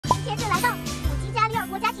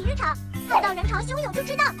日场，看到人潮汹涌就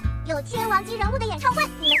知道有天王级人物的演唱会。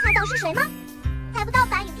你们猜到是谁吗？猜不到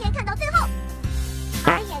把影片看到最后。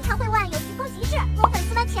而演唱会外有提供集市，供粉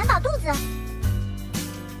丝们填饱肚子，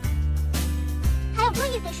还有桌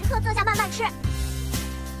椅给食客坐下慢慢吃。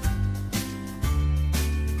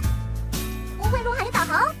不会路还有导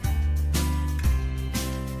航哦。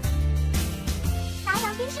达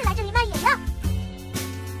阳宾士来这里卖饮料。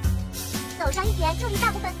走上一点，这里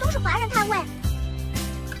大部分都是华人摊位。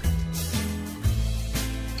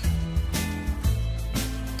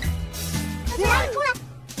这些男人出来。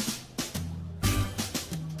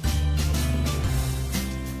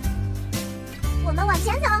我们往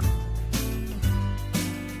前走，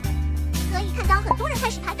可以看到很多人开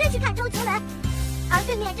始排队去看周杰伦，而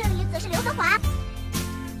对面这里则是刘德华。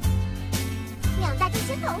两大巨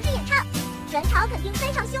星同日演唱，人潮肯定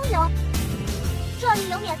非常汹涌。这里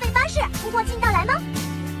有免费巴士，不过进得来吗？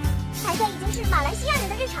排队已经是马来西亚人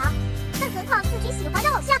的日常，更何况自己喜欢的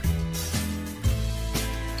偶像。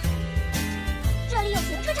这里有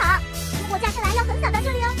停车场，不过驾车来要横扫到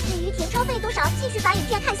这里哦。至于停车费多少，继续把影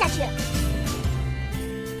片看下去。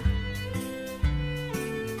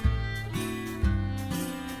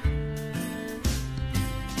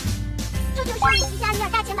这就是武吉加里尔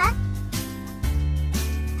大前门。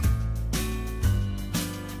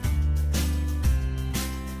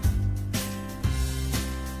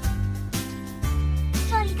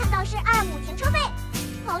这里看到是25停车费。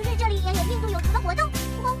同日这里也有印度友族的活动，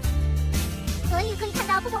可以看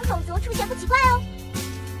到不同种族出现不奇怪哦。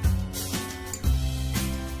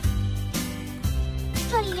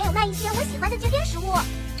这里也有卖一些我喜欢的街边食物。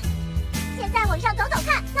现在往上走走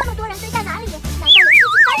看，那么多人堆在哪里？难道有事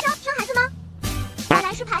情发生？生孩子吗？原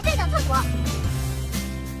来是排队等厕所。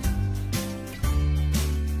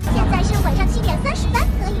现在是晚上7点30分，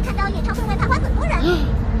可以看到演唱会外徘徊很多人。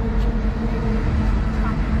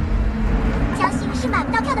相信是买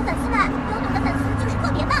不到票的粉丝们，拥堵的粉丝就是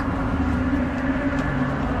特别棒。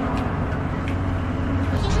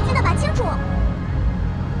提示听得蛮清楚，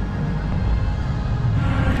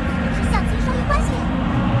是相机收音关系。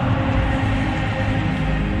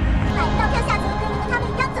买不到票下次可以和他们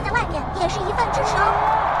一样坐在外面，也是一份支持哦。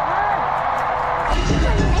这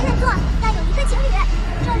里没人坐，但有一对情侣。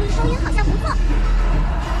这里收音好像不错。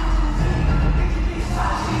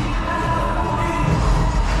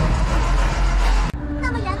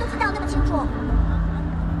那么远都听到那么清楚。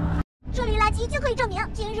这里垃圾就可以证明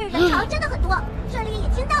今日人潮真的很多。这里也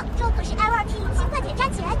听到，这可是 AT 请快点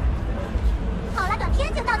站起来。好了，短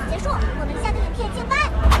片就到此结束，我们下个影片见，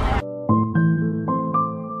拜。